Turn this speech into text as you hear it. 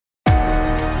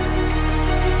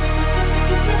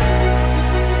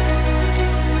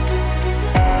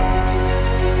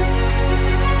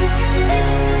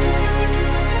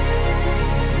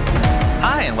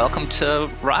welcome to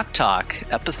Rock Talk,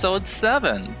 Episode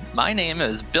 7. My name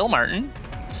is Bill Martin.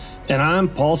 And I'm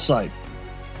Paul Sipe.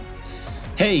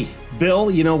 Hey, Bill,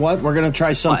 you know what? We're going to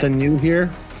try something new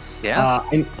here. Yeah.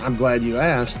 And I'm glad you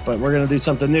asked, but we're going to do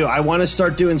something new. I want to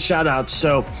start doing shout-outs.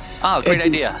 So, great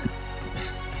idea.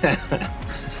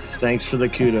 Thanks for the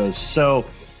kudos. So,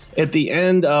 at the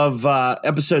end of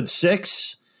Episode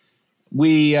 6,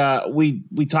 we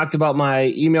talked about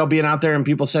my email being out there and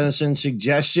people sent us in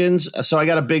suggestions. So I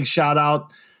got a big shout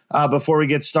out before we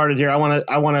get started here. I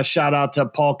want to shout out to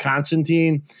Paul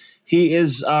Constantine. He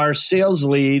is our sales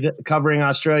lead covering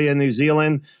Australia and New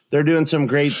Zealand. They're doing some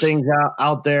great things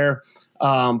out there.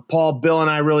 Paul, Bill, and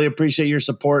I really appreciate your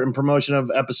support and promotion of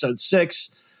Episode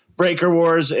 6, Breaker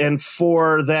Wars, and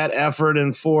for that effort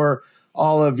and for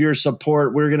all of your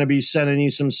support, we're going to be sending you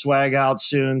some swag out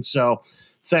soon. So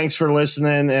thanks for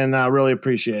listening, and I really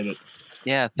appreciate it.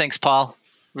 Yeah, thanks, Paul.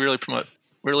 We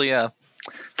really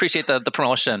appreciate the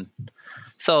promotion.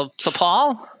 So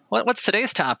Paul, what's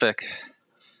today's topic?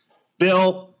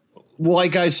 Bill,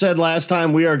 like I said last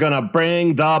time, we are going to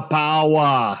bring the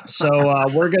power. So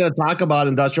we're going to talk about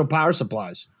industrial power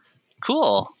supplies.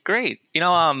 Cool, great.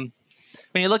 When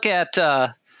you look at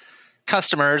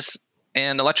customers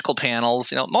and electrical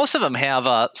panels, most of them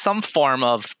have some form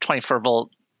of 24-volt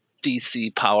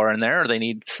DC power in there, or they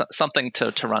need something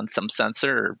to run some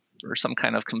sensor or some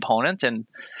kind of component. And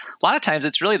a lot of times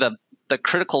it's really the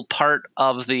critical part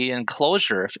of the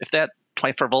enclosure. If that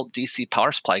 24-volt DC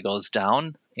power supply goes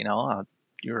down,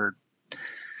 your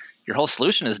whole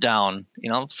solution is down.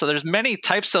 So there's many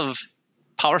types of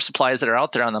power supplies that are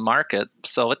out there on the market.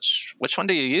 So which one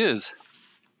do you use?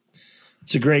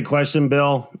 It's a great question,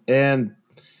 Bill. And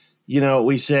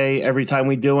we say every time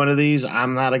we do one of these,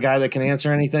 I'm not a guy that can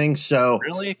answer anything. So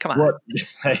really, come on.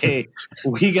 Hey,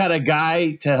 we got a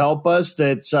guy to help us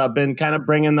that's been kind of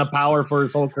bringing the power for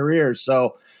his whole career.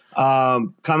 So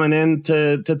coming in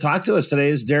to talk to us today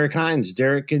is Derek Hines.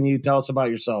 Derek, can you tell us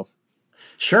about yourself?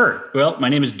 Sure. Well, my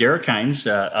name is Derek Hines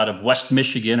out of West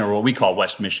Michigan, or what we call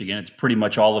West Michigan. It's pretty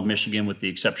much all of Michigan with the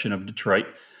exception of Detroit.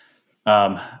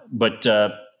 But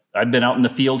I've been out in the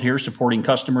field here supporting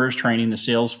customers, training the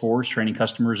sales force, training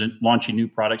customers, and launching new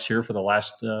products here for the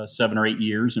last 7 or 8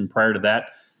 years. And prior to that,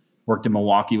 worked in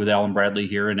Milwaukee with Alan Bradley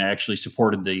here and actually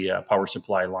supported the power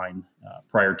supply line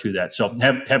prior to that. So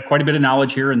have quite a bit of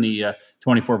knowledge here in the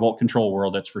 24-volt control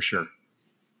world, that's for sure.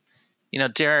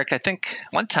 Derek, I think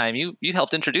one time you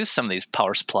helped introduce some of these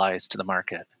power supplies to the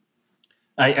market.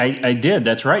 I did.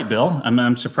 That's right, Bill.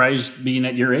 I'm surprised, being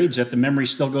at your age, that the memory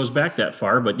still goes back that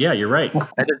far. But yeah, you're right.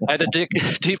 I had to dig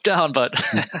deep down, but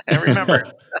I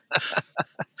remember.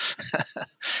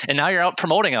 And now you're out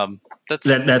promoting them.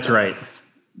 That's right.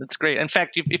 That's great. In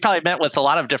fact, you've probably met with a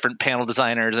lot of different panel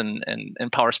designers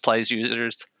and power supplies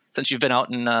users since you've been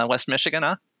out in West Michigan,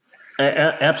 huh?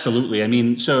 Absolutely. I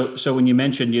mean, so when you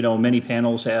mentioned, many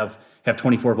panels have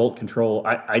 24-volt control.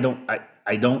 I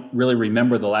don't really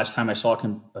remember the last time I saw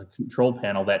a control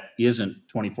panel that isn't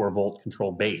 24-volt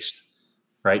control based,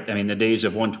 right? I mean, the days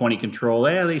of 120 control,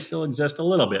 they still exist a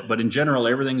little bit, but in general,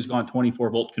 everything's gone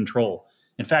 24-volt control.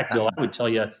 In fact, Bill, I would tell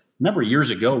you, remember years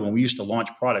ago when we used to launch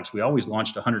products, we always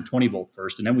launched 120-volt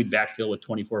first, and then we'd backfill with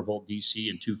 24-volt DC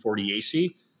and 240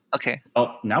 AC. Okay.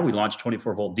 Oh, now we launch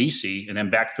 24-volt DC and then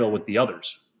backfill with the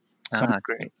others.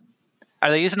 Great.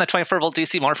 Are they using the 24-volt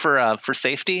DC more for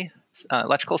safety?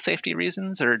 Electrical safety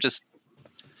reasons, or just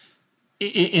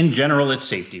in general, it's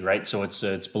safety, right? So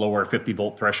it's below our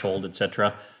 50-volt threshold, et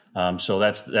cetera. So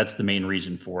that's the main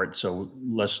reason for it. So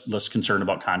less concerned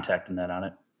about contact and that on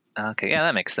it. Okay, yeah,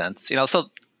 that makes sense. So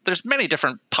there's many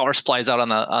different power supplies out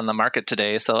on the market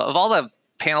today. So of all the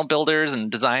panel builders and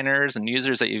designers and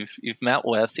users that you've met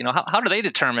with, how do they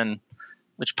determine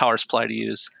which power supply to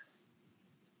use?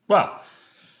 Well,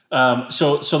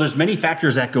 so there's many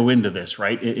factors that go into this,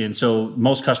 right? And so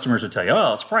most customers will tell you,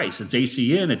 it's price, it's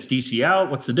AC in, it's DC out.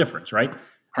 What's the difference, right?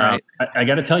 Right. I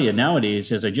got to tell you,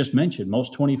 nowadays, as I just mentioned,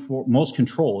 most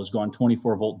control has gone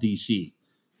 24-volt DC.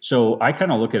 So I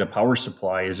kind of look at a power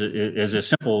supply as a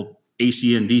simple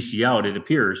AC in, DC out. It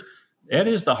appears that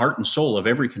is the heart and soul of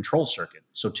every control circuit.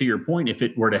 So to your point, if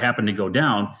it were to happen to go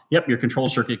down, your control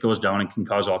circuit goes down and can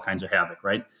cause all kinds of havoc,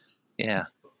 right? Yeah.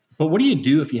 But what do you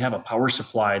do if you have a power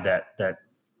supply that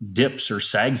dips or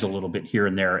sags a little bit here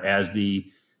and there as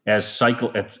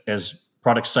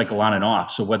products cycle on and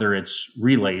off? So whether it's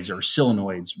relays or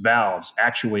solenoids, valves,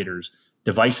 actuators,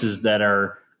 devices that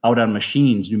are out on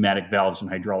machines, pneumatic valves and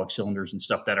hydraulic cylinders and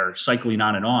stuff that are cycling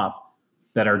on and off,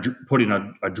 that are putting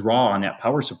a draw on that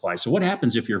power supply. So what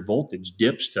happens if your voltage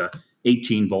dips to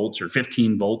 18 volts or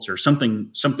 15 volts or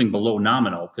something below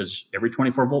nominal? Because every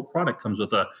 24-volt product comes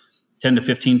with a 10 to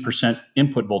 15%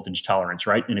 input voltage tolerance,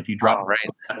 right? And if you drop,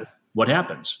 what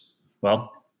happens?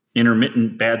 Well,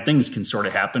 intermittent bad things can sort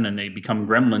of happen, and they become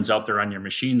gremlins out there on your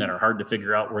machine that are hard to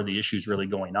figure out where the issue's really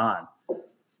going on.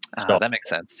 So that makes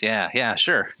sense. Yeah,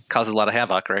 sure. Causes a lot of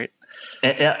havoc, right?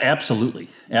 Absolutely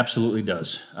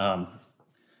does.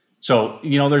 So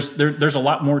there's a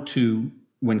lot more to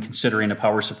when considering a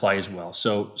power supply as well.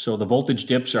 So the voltage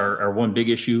dips are one big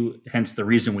issue. Hence the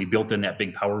reason we built in that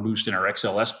big power boost in our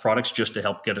XLS products, just to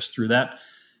help get us through that.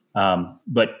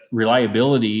 But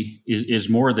reliability is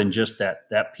more than just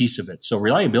that piece of it. So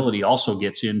reliability also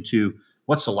gets into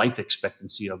what's the life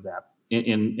expectancy of that.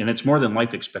 And it's more than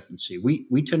life expectancy.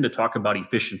 We tend to talk about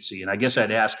efficiency. And I guess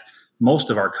I'd ask, most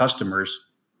of our customers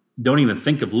don't even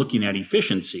think of looking at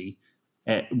efficiency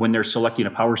when they're selecting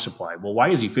a power supply. Well, why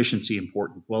is efficiency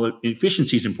important? Well,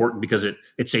 efficiency is important because it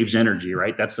saves energy,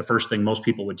 right? That's the first thing most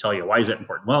people would tell you. Why is that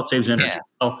important? Well, it saves energy.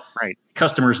 Yeah, right.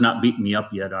 Customer's not beating me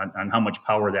up yet on how much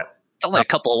power that. It's only a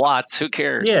couple of watts. Who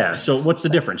cares? Yeah. So what's the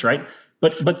difference, right?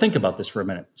 But think about this for a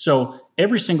minute. So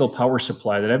every single power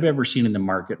supply that I've ever seen in the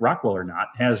market, Rockwell or not,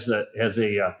 has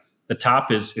the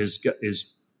top is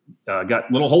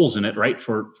got little holes in it, right,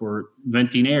 for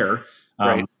venting air.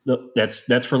 Right.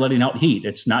 That's for letting out heat.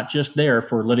 It's not just there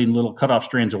for letting little cutoff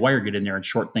strands of wire get in there and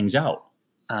short things out.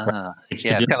 Right? It's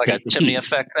kind of like a chimney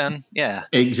effect then. Yeah.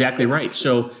 Exactly right.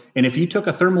 So, and if you took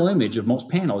a thermal image of most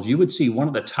panels, you would see one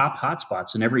of the top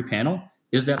hotspots in every panel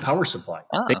is that power supply.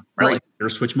 Really? They're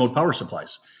switch mode power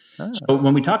supplies. So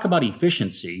when we talk about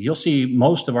efficiency, you'll see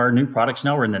most of our new products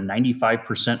now are in the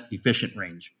 95% efficient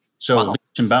range. So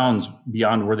leaps and bounds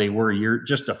beyond where they were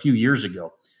just a few years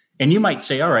ago. And you might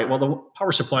say, all right, well, the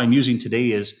power supply I'm using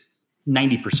today is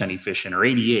 90% efficient or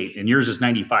 88, and yours is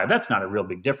 95. That's not a real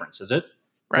big difference, is it?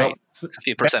 Right. Well, it's a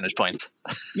few percentage points.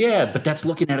 Yeah, but that's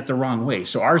looking at it the wrong way.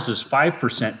 So ours is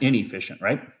 5% inefficient,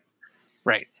 right?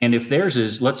 Right. And if theirs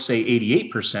is, let's say,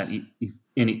 88%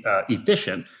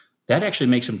 efficient, that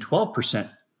actually makes them 12%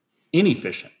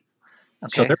 inefficient. Okay.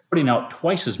 So they're putting out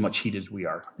twice as much heat as we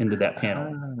are into that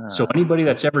panel. So anybody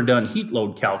that's ever done heat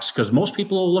load calcs, because most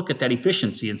people will look at that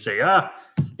efficiency and say,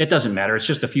 it doesn't matter. It's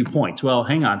just a few points. Well,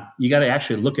 hang on. You got to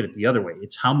actually look at it the other way.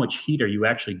 It's how much heat are you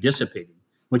actually dissipating,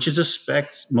 which is a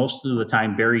spec most of the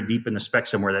time buried deep in the spec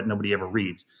somewhere that nobody ever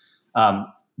reads.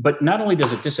 But not only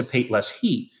does it dissipate less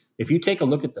heat, if you take a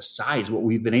look at the size, what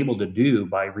we've been able to do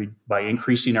by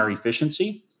increasing our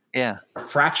efficiency, a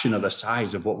fraction of the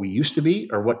size of what we used to be,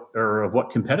 or of what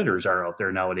competitors are out there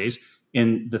nowadays.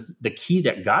 And the key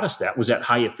that got us that was that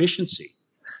high efficiency.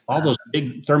 All those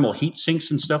big thermal heat sinks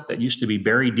and stuff that used to be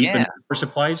buried deep in power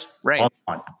supplies, all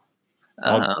gone.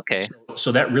 Okay.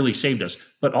 So that really saved us.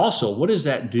 But also, what does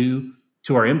that do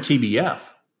to our MTBF,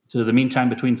 to the mean time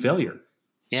between failure?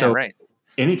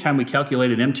 Anytime we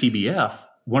calculate an MTBF,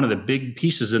 one of the big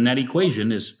pieces in that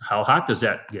equation is how hot does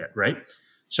that get, right?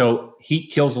 So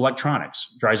heat kills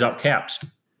electronics, dries out caps.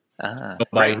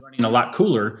 By running a lot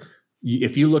cooler,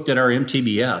 if you looked at our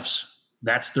MTBFs,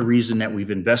 that's the reason that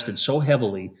we've invested so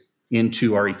heavily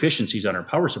into our efficiencies on our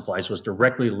power supplies, was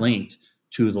directly linked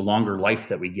to the longer life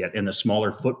that we get and the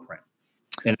smaller footprint.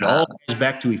 And it all goes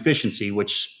back to efficiency,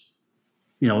 which,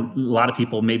 a lot of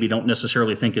people maybe don't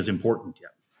necessarily think is important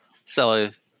yet.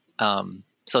 So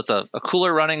it's a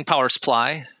cooler running power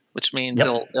supply, which means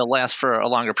it'll last for a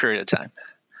longer period of time.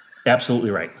 Absolutely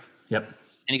right. Yep. And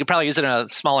you could probably use it in a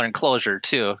smaller enclosure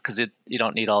too, because you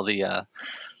don't need all the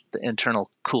internal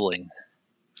cooling.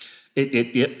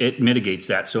 It mitigates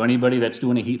that. So anybody that's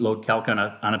doing a heat load calc on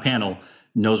a panel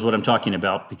knows what I'm talking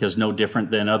about, because no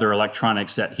different than other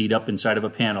electronics that heat up inside of a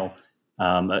panel.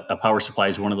 A power supply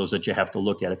is one of those that you have to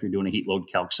look at if you're doing a heat load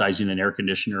calc, sizing an air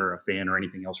conditioner or a fan or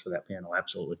anything else for that panel.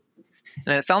 Absolutely.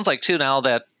 And it sounds like too now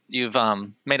that you've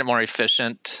made it more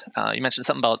efficient. You mentioned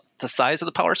something about the size of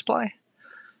the power supply.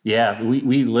 Yeah,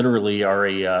 we literally are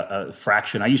a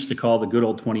fraction. I used to call the good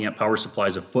old 20 amp power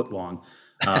supplies a foot long.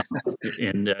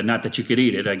 And not that you could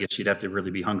eat it. I guess you'd have to really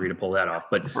be hungry to pull that off.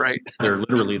 But they're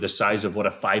literally the size of what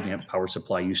a 5 amp power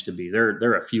supply used to be.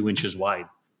 They're a few inches wide.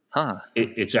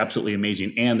 It's absolutely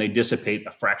amazing. And they dissipate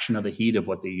a fraction of the heat of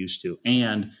what they used to.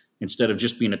 And instead of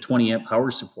just being a 20 amp power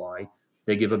supply,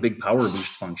 they give a big power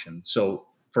boost function. So,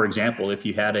 for example, if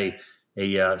you had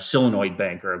a solenoid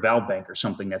bank or a valve bank or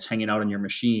something that's hanging out on your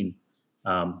machine,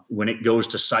 when it goes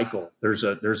to cycle, there's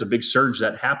a big surge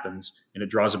that happens and it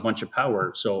draws a bunch of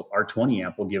power. So our 20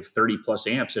 amp will give 30 plus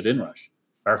amps at inrush.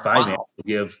 Our 5 amp will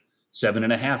give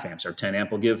 7.5 amps. Our 10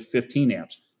 amp will give 15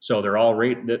 amps. So they're all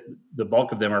rated. The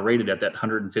bulk of them are rated at that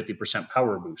 150%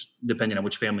 power boost, depending on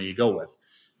which family you go with.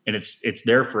 And it's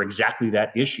there for exactly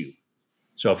that issue.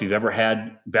 So if you've ever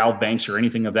had valve banks or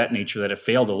anything of that nature that have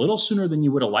failed a little sooner than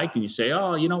you would have liked, and you say,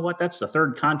 oh, you know what, that's the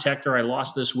third contactor I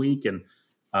lost this week and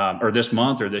or this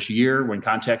month or this year, when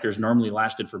contactors normally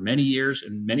lasted for many years,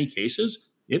 in many cases,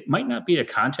 it might not be a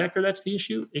contactor that's the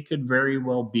issue. It could very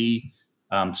well be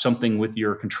something with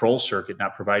your control circuit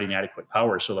not providing adequate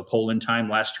power. So the pull-in time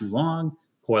lasts too long,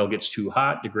 coil gets too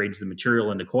hot, degrades the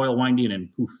material into coil winding,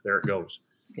 and poof, there it goes.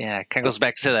 Yeah, it kind of goes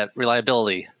back to that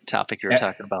reliability topic you were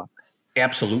talking about.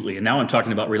 Absolutely. And now I'm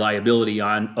talking about reliability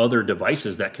on other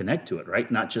devices that connect to it, right?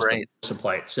 Not just Right. the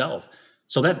supply itself.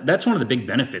 So that's one of the big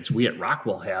benefits we at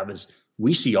Rockwell have is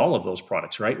we see all of those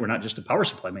products, right? We're not just a power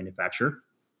supply manufacturer.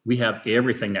 We have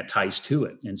everything that ties to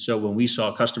it. And so when we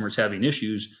saw customers having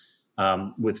issues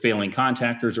with failing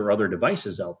contactors or other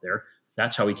devices out there,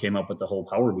 that's how we came up with the whole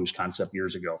Power Boost concept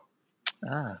years ago.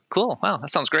 Cool. Wow, that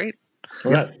sounds great.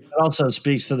 Well, that also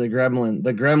speaks to the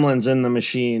gremlins in the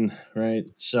machine, right?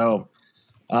 So,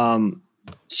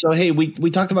 hey, we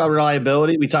talked about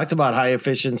reliability. We talked about high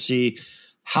efficiency.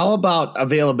 How about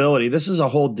availability? This is a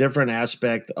whole different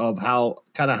aspect of how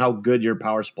good your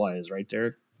power supply is, right,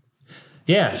 Derek?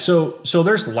 Yeah, so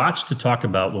there's lots to talk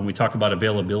about when we talk about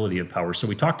availability of power. So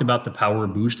we talked about the Power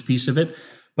Boost piece of it,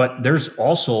 but there's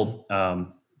also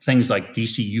things like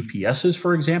DC UPSs,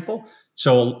 for example.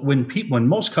 So when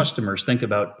most customers think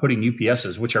about putting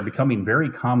UPSs, which are becoming very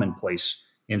commonplace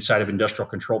inside of industrial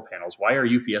control panels, why are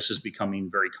UPSs becoming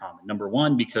very common? Number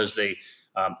one, because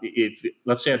if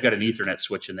let's say I've got an Ethernet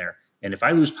switch in there, and if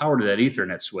I lose power to that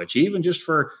Ethernet switch, even just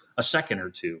for a second or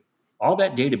two, all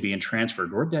that data being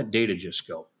transferred, where'd that data just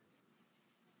go?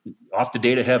 Off to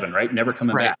data heaven, right? Never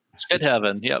coming back. It's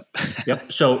heaven. Yep.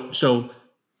 Yep. So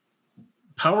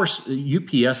power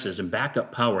UPSs and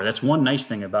backup power. That's one nice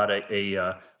thing about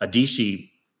a DC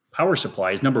power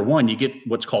supply is, number one, you get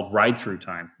what's called ride-through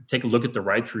time. Take a look at the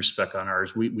ride-through spec on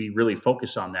ours. We really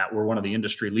focus on that. We're one of the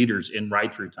industry leaders in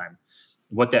ride-through time.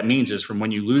 What that means is from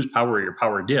when you lose power or your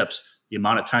power dips, the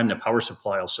amount of time the power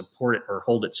supply will support it or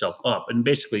hold itself up and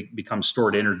basically becomes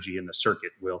stored energy in the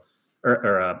circuit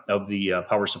of the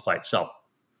power supply itself.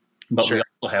 But we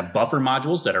also have buffer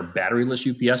modules that are batteryless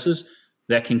UPSs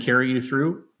that can carry you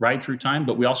through ride-through time,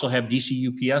 but we also have DC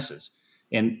UPSs.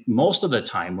 And most of the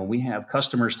time when we have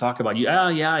customers talk about,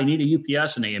 I need a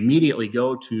UPS, and they immediately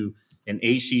go to an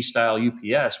AC style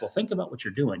UPS. Well, think about what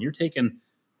you're doing. You're taking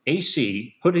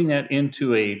AC, putting that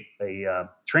into a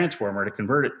transformer to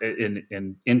convert it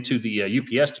into the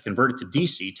UPS to convert it to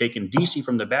DC, taking DC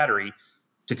from the battery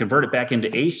to convert it back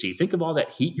into AC. Think of all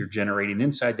that heat you're generating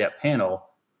inside that panel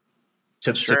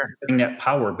to bring that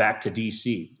power back to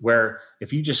DC, where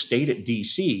if you just stayed at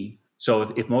DC, so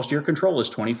if most of your control is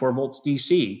 24 volts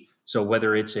DC, so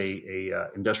whether it's a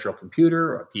industrial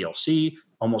computer or a PLC,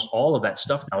 almost all of that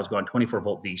stuff now is going 24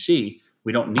 volt DC.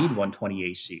 We don't need 120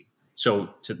 AC. So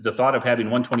the thought of having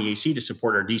 120 AC to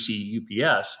support our DC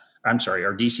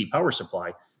our DC power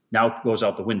supply now goes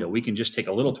out the window. We can just take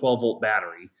a little 12 volt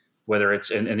battery, whether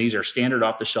it's, and these are standard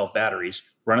off the shelf batteries,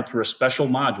 run it through a special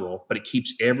module, but it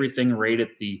keeps everything right at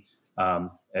the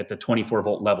 24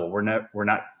 volt level. We're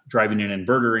not driving an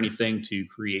inverter or anything to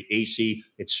create AC.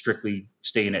 It's strictly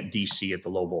staying at DC at the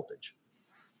low voltage.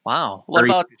 Wow. What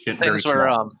about things where,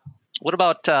 what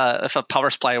about if a power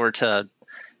supply were to,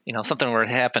 something were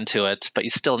to happen to it, but you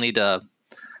still need to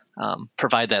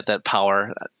provide that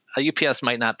power? A UPS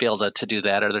might not be able to do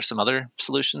that. Are there some other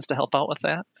solutions to help out with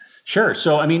that? Sure.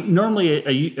 So, I mean, normally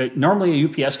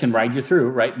a UPS can ride you through,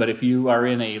 right? But if you are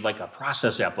in a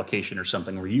process application or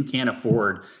something where you can't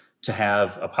afford to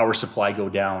have a power supply go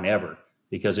down ever,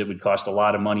 because it would cost a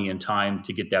lot of money and time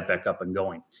to get that back up and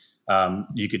going,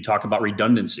 you could talk about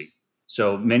redundancy.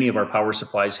 So many of our power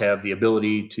supplies have the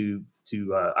ability to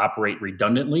operate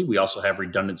redundantly. We also have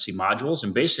redundancy modules.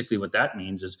 And basically what that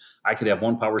means is I could have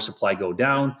one power supply go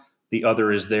down. The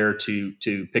other is there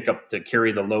to pick up, to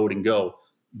carry the load and go.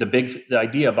 The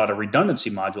idea about a redundancy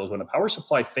module is when a power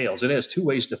supply fails, it has two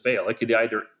ways to fail. It could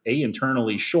either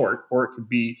internally short, or it could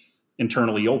be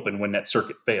internally open when that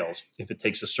circuit fails, if it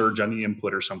takes a surge on the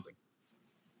input or something.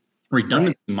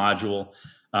 Redundancy module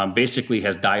basically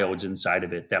has diodes inside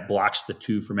of it that blocks the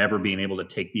two from ever being able to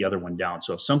take the other one down.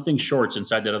 So if something shorts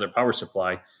inside that other power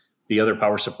supply, the other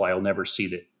power supply will never see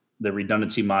that. The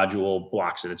redundancy module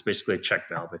blocks it. It's basically a check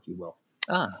valve, if you will.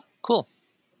 Cool.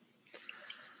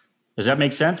 Does that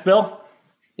make sense, Bill?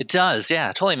 It does. Yeah,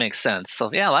 it totally makes sense. So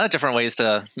yeah, a lot of different ways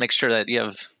to make sure that you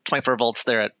have 24 volts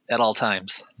there at all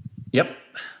times. Yep,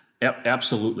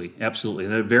 absolutely.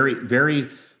 They're very, very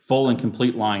full and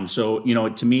complete line. So,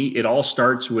 to me, it all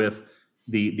starts with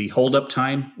the hold up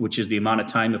time, which is the amount of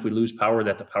time if we lose power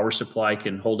that the power supply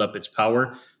can hold up its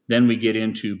power. Then we get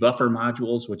into buffer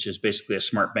modules, which is basically a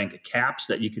smart bank of caps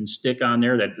that you can stick on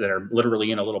there that are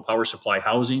literally in a little power supply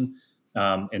housing.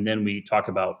 And then we talk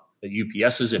about the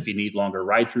UPSs if you need longer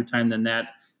ride through time than that.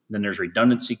 Then there's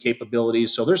redundancy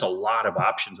capabilities. So there's a lot of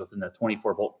options within the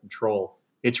 24-volt control.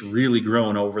 It's really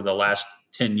grown over the last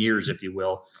 10 years, if you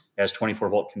will, as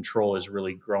 24-volt control has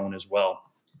really grown as well.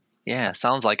 Yeah,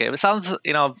 sounds like it. It sounds,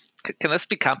 can this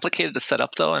be complicated to set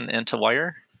up, though, and to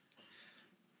wire?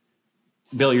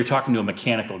 Bill, you're talking to a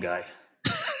mechanical guy.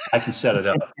 I can set it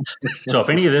up. So if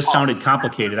any of this sounded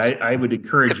complicated, I would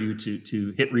encourage you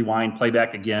to hit rewind, play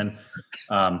back again,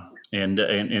 and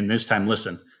this time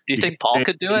listen. Do you think Paul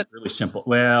could do it? It's really simple.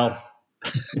 Well,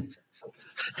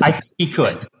 I think he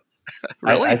could.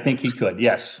 Really? I think he could.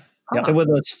 Yes. Yep.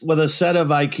 With a set of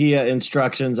IKEA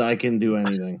instructions, I can do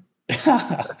anything.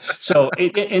 So,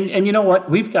 and you know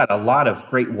what? We've got a lot of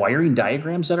great wiring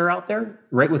diagrams that are out there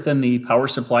right within the power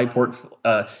supply port.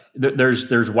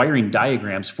 There's wiring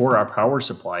diagrams for our power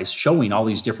supplies showing all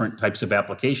these different types of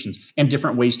applications and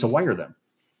different ways to wire them.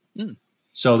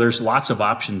 So there's lots of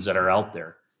options that are out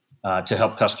there to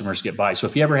help customers get by. So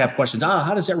if you ever have questions,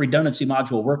 how does that redundancy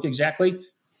module work exactly?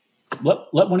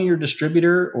 Let one of your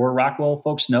distributor or Rockwell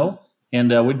folks know.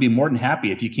 And we'd be more than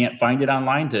happy if you can't find it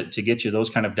online to get you those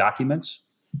kind of documents,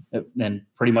 and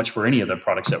pretty much for any of the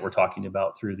products that we're talking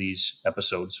about through these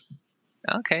episodes.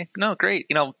 Okay, no, great.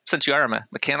 Since you are a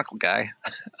mechanical guy,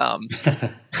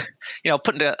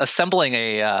 assembling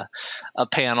a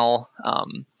panel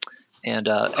and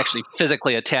actually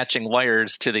physically attaching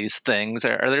wires to these things.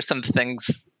 Are there some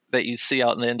things that you see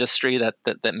out in the industry that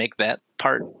make that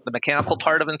part, the mechanical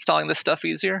part of installing this stuff,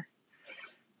 easier?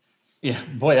 Yeah,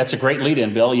 boy, that's a great lead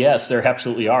in, Bill. Yes, there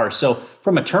absolutely are. So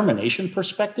from a termination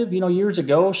perspective, years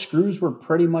ago, screws were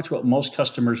pretty much what most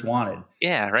customers wanted.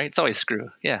 Yeah, right. It's always screw.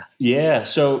 Yeah. Yeah.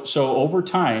 So over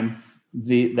time,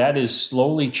 that is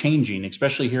slowly changing,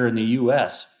 especially here in the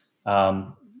U.S.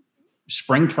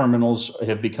 Spring terminals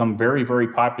have become very, very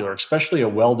popular, especially a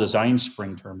well-designed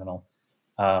spring terminal.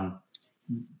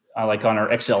 Like on our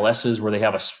XLSs where they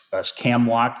have a cam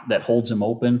lock that holds them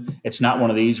open. It's not one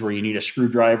of these where you need a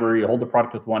screwdriver. You hold the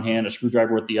product with one hand, a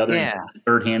screwdriver with the other, and the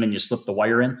third hand, and you slip the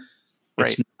wire in.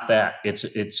 It's not that.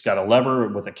 It's got a lever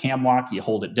with a cam lock. You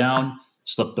hold it down,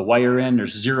 slip the wire in.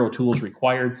 There's 0 tools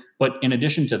required. But in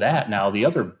addition to that, now the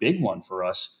other big one for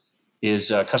us is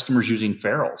customers using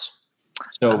ferrules.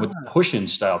 So with push-in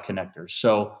style connectors.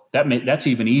 So that's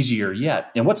even easier yet.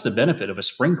 And what's the benefit of a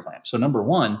spring clamp? So number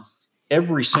one,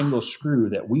 every single screw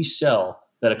that we sell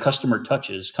that a customer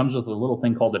touches comes with a little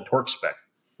thing called a torque spec.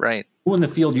 Right. Who in the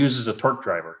field uses a torque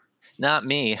driver? Not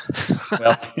me.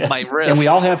 Well, my wrist. And we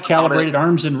all have calibrated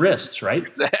arms and wrists, right?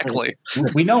 Exactly.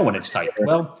 We know when it's tight.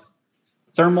 Well,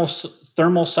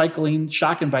 thermal cycling,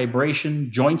 shock and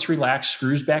vibration, joints relax,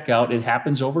 screws back out. It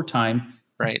happens over time.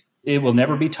 Right. It will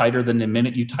never be tighter than the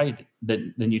minute you tighten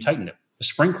it. A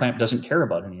spring clamp doesn't care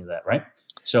about any of that, right?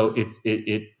 So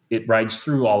it rides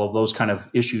through all of those kind of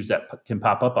issues that can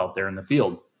pop up out there in the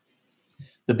field.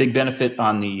 The big benefit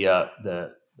on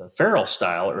the ferrule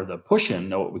style or the push-in,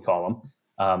 know what we call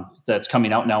them, that's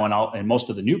coming out now in most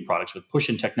of the new products with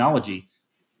push-in technology,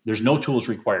 there's no tools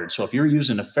required. So if you're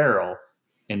using a ferrule,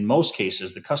 in most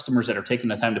cases, the customers that are taking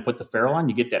the time to put the ferrule on,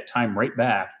 you get that time right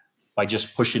back by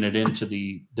just pushing it into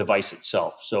the device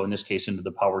itself. So in this case, into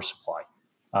the power supply.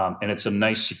 And it's a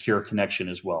nice, secure connection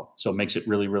as well. So it makes it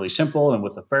really, really simple. And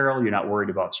with the ferrule, you're not worried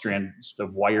about strands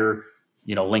of wire,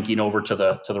 linking over to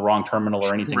the wrong terminal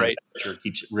or anything like that. It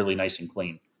keeps it really nice and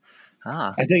clean.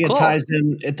 I think cool.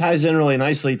 It ties in really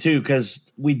nicely too,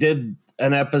 because we did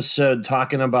an episode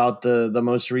talking about the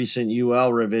most recent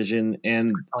UL revision,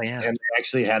 and and they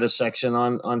actually had a section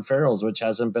on ferrules, which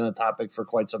hasn't been a topic for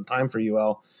quite some time for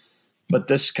UL. But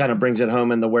this kind of brings it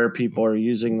home into where people are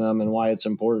using them and why it's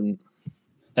important.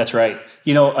 That's right.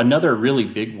 Another really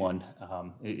big one,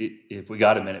 if we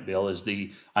got a minute, Bill, is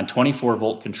on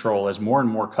 24-volt control, as more and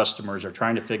more customers are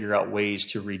trying to figure out ways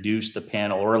to reduce the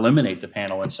panel or eliminate the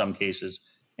panel in some cases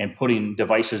and putting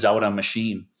devices out on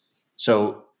machine.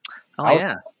 So,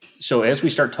 so as we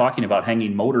start talking about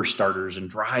hanging motor starters and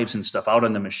drives and stuff out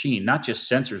on the machine, not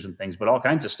just sensors and things, but all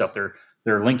kinds of stuff,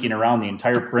 they're linking around the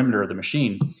entire perimeter of the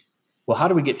machine. Well, how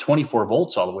do we get 24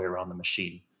 volts all the way around the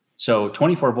machine? So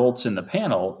 24 volts in the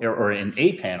panel or in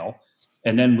a panel,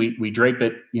 and then we drape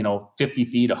it, 50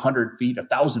 feet, 100 feet,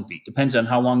 1,000 feet, depends on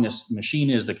how long this machine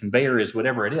is, the conveyor is,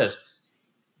 whatever it is.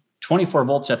 24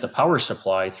 volts at the power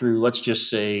supply through, let's just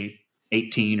say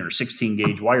 18 or 16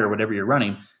 gauge wire, whatever you're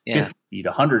running, 50 feet,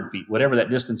 100 feet, whatever that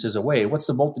distance is away. What's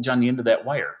the voltage on the end of that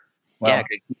wire? Well,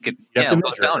 it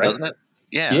goes down, doesn't it?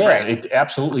 It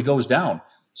absolutely goes down.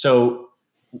 So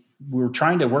we're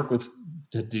trying to work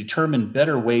to determine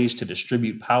better ways to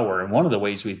distribute power. And one of the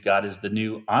ways we've got is the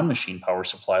new on-machine power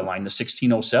supply line, the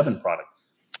 1607 product,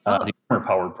 the Armor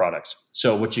powered products.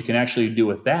 So what you can actually do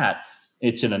with that,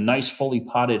 it's in a nice fully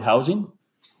potted housing.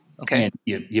 Okay. And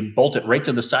you bolt it right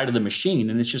to the side of the machine,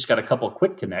 and it's just got a couple of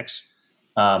quick connects,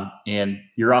 and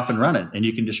you're off and running. And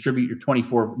you can distribute your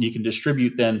 24. You can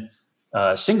distribute then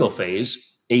single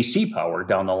phase AC power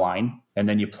down the line, and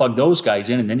then you plug those guys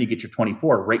in, and then you get your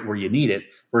 24 right where you need it,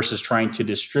 versus trying to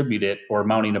distribute it or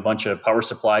mounting a bunch of power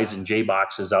supplies and J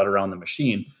boxes out around the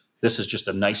machine. This is just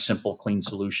a nice, simple, clean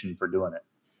solution for doing it.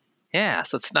 Yeah,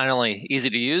 so it's not only easy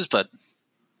to use, but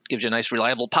gives you a nice,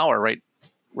 reliable power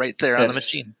right there on the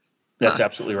machine. That's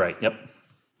absolutely right. Yep.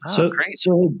 Oh, great.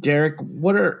 So Derek,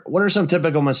 what are some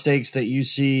typical mistakes that you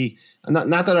see?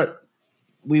 Not that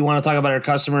we want to talk about our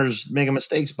customers making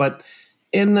mistakes, but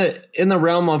in the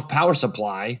realm of power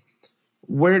supply,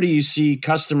 where do you see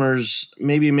customers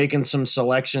maybe making some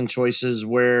selection choices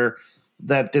where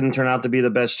that didn't turn out to be the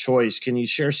best choice? Can you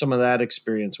share some of that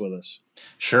experience with us?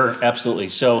 Sure, absolutely.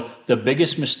 So the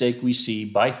biggest mistake we see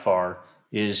by far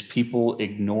is people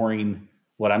ignoring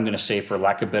what I'm going to say, for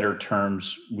lack of better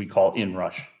terms, we call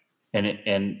inrush. And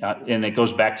it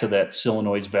goes back to that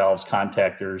solenoids, valves,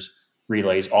 contactors,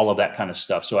 relays, all of that kind of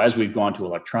stuff. So as we've gone to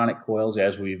electronic coils,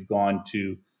 as we've gone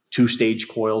to two-stage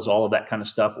coils, all of that kind of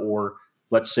stuff, or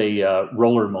let's say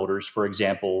roller motors, for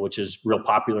example, which is real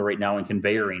popular right now in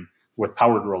conveying with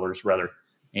powered rollers, rather.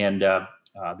 And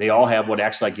they all have what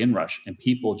acts like inrush, and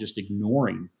people just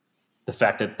ignoring the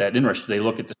fact that inrush, they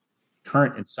look at the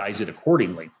current and size it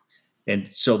accordingly. And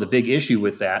so the big issue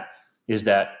with that is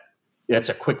that that's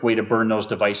a quick way to burn those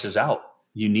devices out.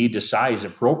 You need to size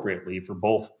appropriately for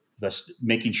both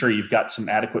making sure you've got some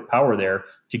adequate power there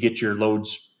to get your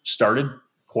loads started,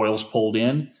 coils pulled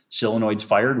in, solenoids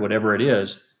fired, whatever it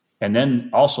is, and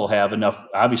then also have enough.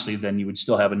 Obviously, then you would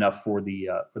still have enough for the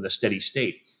steady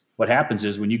state. What happens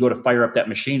is when you go to fire up that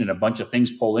machine and a bunch of things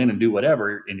pull in and do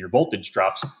whatever, and your voltage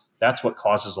drops, that's what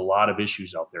causes a lot of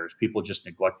issues out there, is people just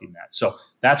neglecting that. So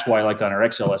that's why, like on our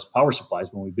XLS power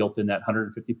supplies, when we built in that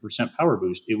 150% power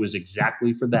boost, it was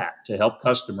exactly for that, to help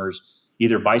customers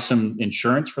either buy some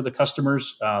insurance for the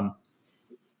customers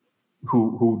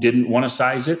who didn't want to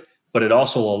size it, but it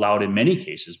also allowed, in many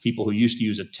cases, people who used to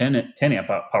use a 10 amp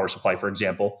power supply, for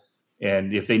example,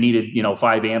 and if they needed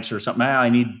 5 amps or something, I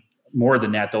need more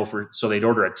than that though, so they'd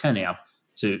order a 10 amp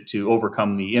to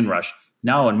overcome the inrush.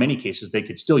 Now, in many cases, they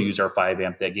could still use our 5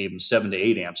 amp that gave them 7 to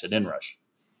 8 amps at inrush.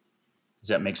 Does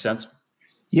that make sense?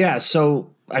 Yeah.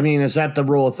 So, I mean, is that the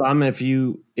rule of thumb? If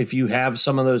you have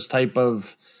some of those type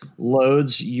of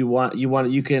loads, you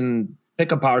can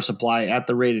pick a power supply at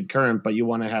the rated current, but you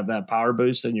want to have that power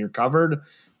boost and you're covered?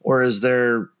 Or is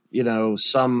there,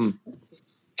 some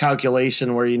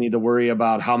calculation where you need to worry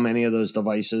about how many of those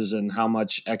devices and how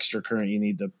much extra current you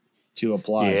need to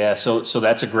apply? Yeah, so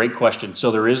that's a great question.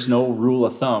 So there is no rule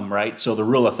of thumb, right? So the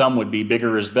rule of thumb would be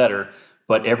bigger is better,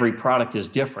 but every product is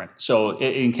different. So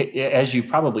as you've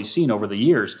probably seen over the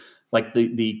years, like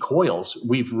the coils,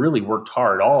 we've really worked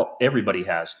hard, everybody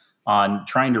has, on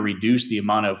trying to reduce the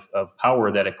amount of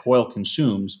power that a coil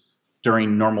consumes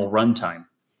during normal runtime.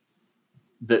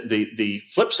 The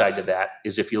flip side to that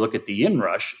is, if you look at the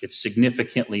inrush, it's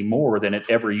significantly more than it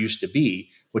ever used to be,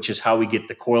 which is how we get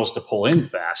the coils to pull in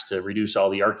fast to reduce all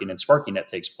the arcing and sparking that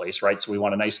takes place, right? So we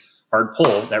want a nice hard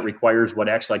pull that requires what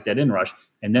acts like that inrush.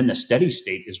 And then the steady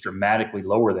state is dramatically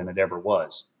lower than it ever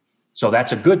was. So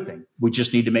that's a good thing. We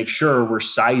just need to make sure we're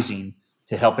sizing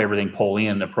to help everything pull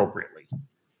in appropriately.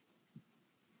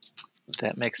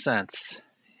 That makes sense.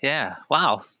 Yeah.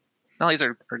 Wow. No, these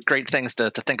are great things to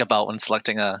think about when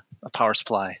selecting a power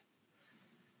supply.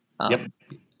 Yep.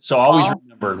 So always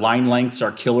remember, line lengths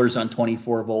are killers on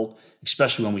 24 volt,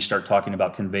 especially when we start talking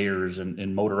about conveyors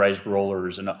and motorized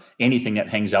rollers and anything that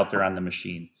hangs out there on the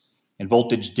machine. And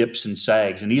voltage dips and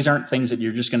sags. And these aren't things that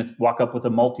you're just going to walk up with a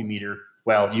multimeter.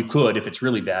 Well, you could if it's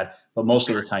really bad, but most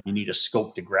of the time you need a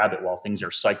scope to grab it while things are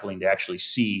cycling to actually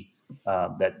see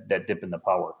that dip in the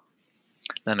power.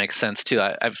 That makes sense too.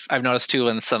 I've noticed too,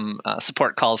 when some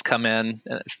support calls come in,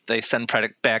 they send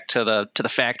product back to the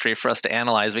factory for us to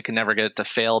analyze. We can never get it to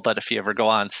fail, but if you ever go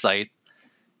on site,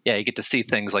 yeah, you get to see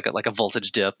things like a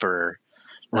voltage dip or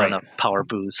a power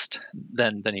boost.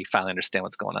 Then you finally understand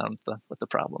what's going on with the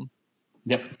problem.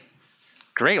 Yep.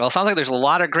 Great. Well, it sounds like there's a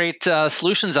lot of great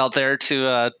solutions out there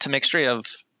to make sure you have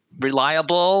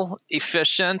reliable,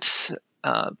 efficient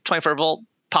 24 volt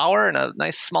power in a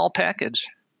nice small package.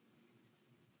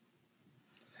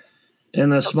 And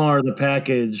the smaller the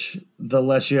package, the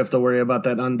less you have to worry about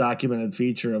that undocumented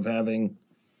feature of having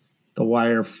the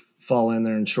wire fall in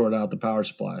there and short out the power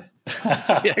supply.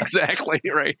 Yeah, exactly.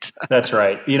 Right. That's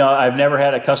right. I've never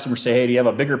had a customer say, "Hey, do you have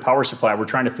a bigger power supply? We're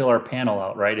trying to fill our panel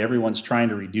out." Right. Everyone's trying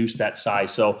to reduce that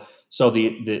size. So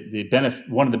the benefit,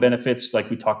 one of the benefits, like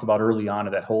we talked about early on,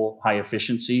 of that whole high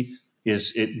efficiency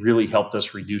is it really helped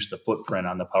us reduce the footprint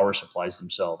on the power supplies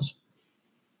themselves.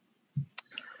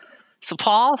 So,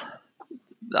 Paul,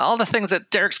 all the things that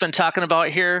Derek's been talking about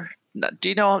here, do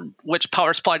you know which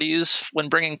power supply to use when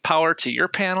bringing power to your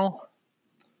panel?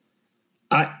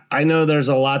 I know there's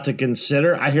a lot to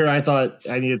consider. I thought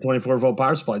I need a 24-volt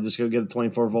power supply. Just go get a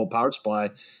 24-volt power supply.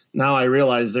 Now I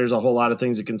realize there's a whole lot of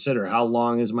things to consider. How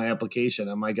long is my application?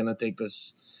 Am I going to take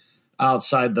this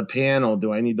outside the panel?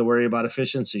 Do I need to worry about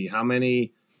efficiency? How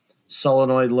many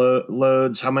solenoid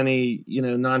loads? How many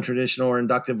non-traditional or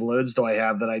inductive loads do I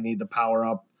have that I need to power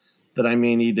up? That I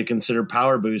may need to consider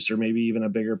power boost or maybe even a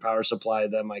bigger power supply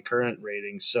than my current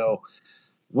rating. So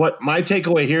what my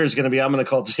takeaway here is going to be, I'm going to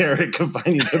call Derek if I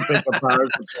need to pick a power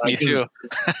supply. Me too.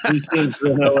 He seems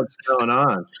to know what's going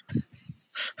on.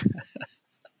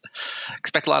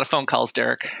 Expect a lot of phone calls,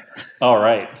 Derek. All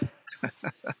right.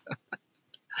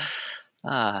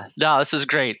 No, this is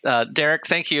great. Derek,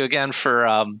 thank you again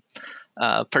for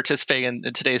participating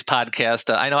in today's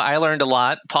podcast. I know I learned a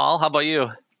lot. Paul, how about you?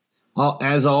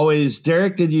 As always,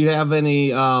 Derek, did you have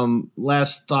any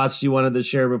last thoughts you wanted to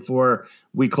share before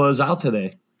we close out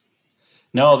today?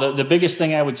 No, the biggest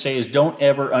thing I would say is don't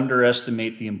ever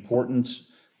underestimate the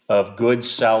importance of good,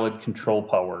 solid control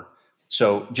power.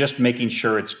 So just making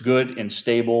sure it's good and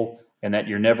stable and that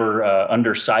you're never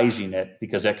undersizing it,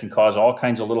 because that can cause all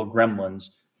kinds of little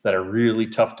gremlins that are really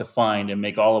tough to find and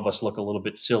make all of us look a little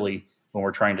bit silly when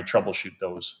we're trying to troubleshoot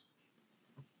those.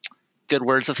 Good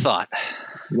words of thought.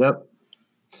 Yep.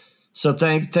 So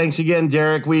thanks again,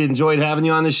 Derek. We enjoyed having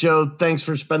you on the show. Thanks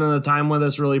for spending the time with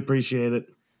us. Really appreciate it.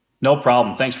 No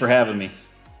problem. Thanks for having me.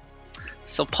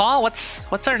 So, Paul,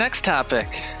 what's our next topic?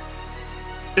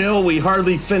 Bill, we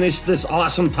hardly finished this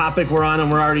awesome topic we're on,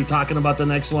 and we're already talking about the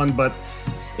next one, but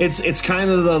it's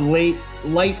kind of the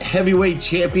light heavyweight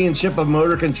championship of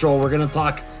motor control. We're going to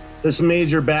talk this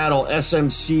major battle,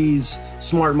 SMC's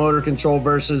smart motor control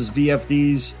versus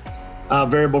VFD's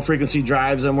variable frequency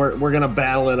drives, and we're going to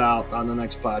battle it out on the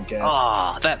next podcast.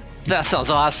 Oh, that sounds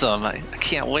awesome. I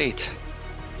can't wait.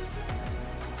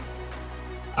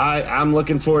 I'm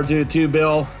looking forward to it too,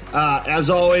 Bill. As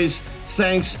always,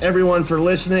 thanks everyone for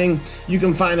listening. You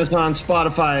can find us on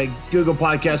Spotify, Google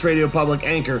Podcasts, Radio Public,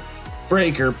 Anchor,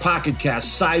 Breaker, Pocket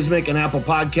Cast, Seismic, and Apple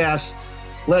Podcasts.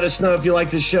 Let us know if you like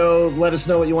the show. Let us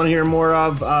know what you want to hear more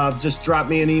of. Just drop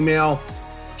me an email.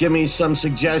 Give me some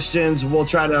suggestions. We'll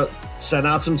try to send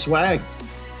out some swag.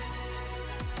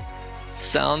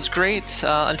 Sounds great.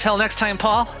 Until next time,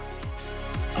 Paul.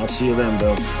 I'll see you then,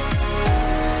 Bill.